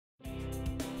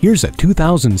Here's a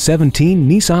 2017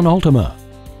 Nissan Altima.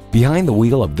 Behind the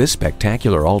wheel of this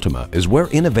spectacular Altima is where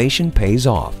innovation pays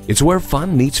off. It's where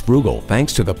fun meets frugal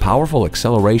thanks to the powerful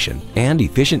acceleration and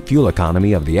efficient fuel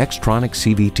economy of the Xtronic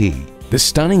CVT. The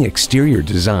stunning exterior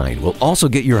design will also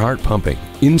get your heart pumping.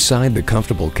 Inside the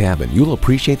comfortable cabin, you'll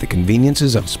appreciate the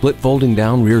conveniences of split folding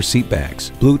down rear seat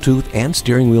backs, Bluetooth and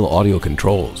steering wheel audio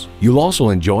controls. You'll also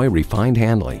enjoy refined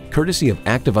handling, courtesy of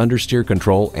active understeer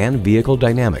control and vehicle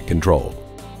dynamic control.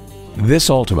 This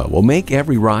Altima will make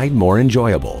every ride more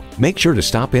enjoyable. Make sure to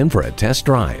stop in for a test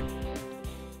drive.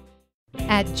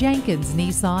 At Jenkins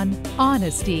Nissan,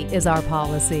 honesty is our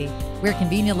policy. We're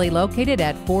conveniently located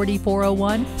at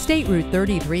 4401 State Route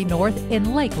 33 North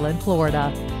in Lakeland,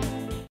 Florida.